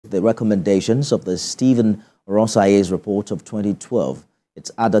the recommendations of the Stephen Oronsaye's report of 2012. Its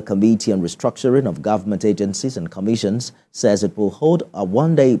other committee on restructuring of government agencies and commissions says it will hold a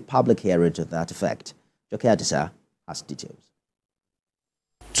one-day public hearing to that effect. Joke Adisa has details.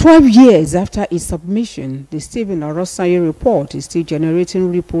 12 years after its submission, the Stephen Oronsaye report is still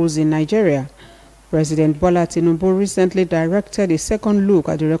generating ripples in Nigeria. President Bola Tinubu recently directed a second look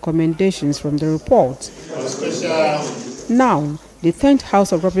at the recommendations from the report. Now, the 10th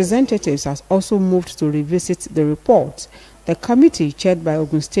House of Representatives has also moved to revisit the report. The committee, chaired by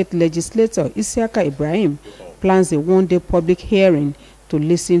Ogun State legislator Isiaka Ibrahim, plans a one-day public hearing to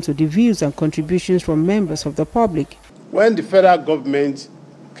listen to the views and contributions from members of the public. When the federal government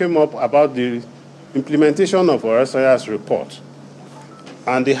came up about the implementation of Oronsaye's report,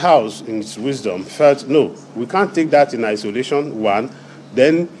 and the House, in its wisdom, felt, no, we can't take that in isolation, one.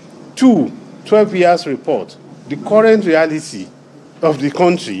 Then, two, 12 years report. The current reality of the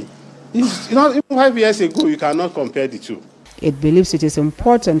country is, even 5 years ago, you cannot compare the two. It believes it is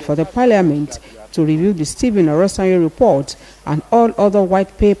important for the Parliament to review the Stephen Oronsaye report and all other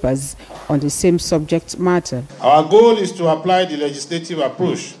white papers on the same subject matter. Our goal is to apply the legislative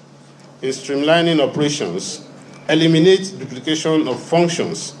approach in streamlining operations, eliminate duplication of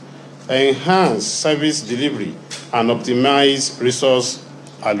functions, enhance service delivery, and optimize resource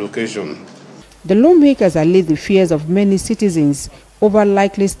allocation. The lawmakers allay the fears of many citizens over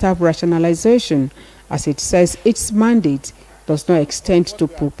likely staff rationalization, as it says its mandate does not extend to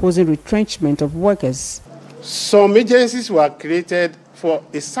proposing retrenchment of workers. Some agencies were created for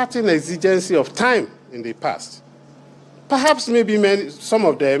a certain exigency of time in the past. Perhaps maybe some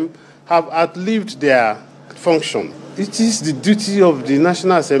of them have outlived their function. It is the duty of the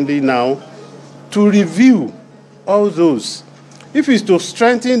National Assembly now to review all those. If it's to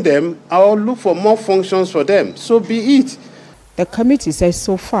strengthen them, I'll look for more functions for them. So be it. The committee says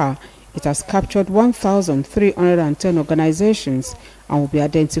so far it has captured 1,310 organizations and will be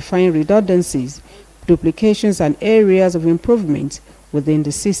identifying redundancies, duplications, and areas of improvement within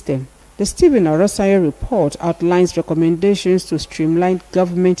the system. The Stephen Oronsaye report outlines recommendations to streamline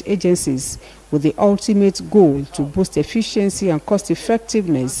government agencies with the ultimate goal to boost efficiency and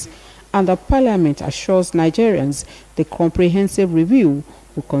cost-effectiveness, and the Parliament assures Nigerians the comprehensive review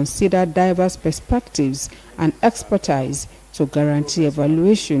will consider diverse perspectives and expertise to guarantee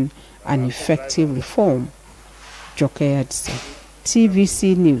evaluation and effective reform. Joke Adisa,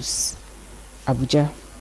 TVC News, Abuja.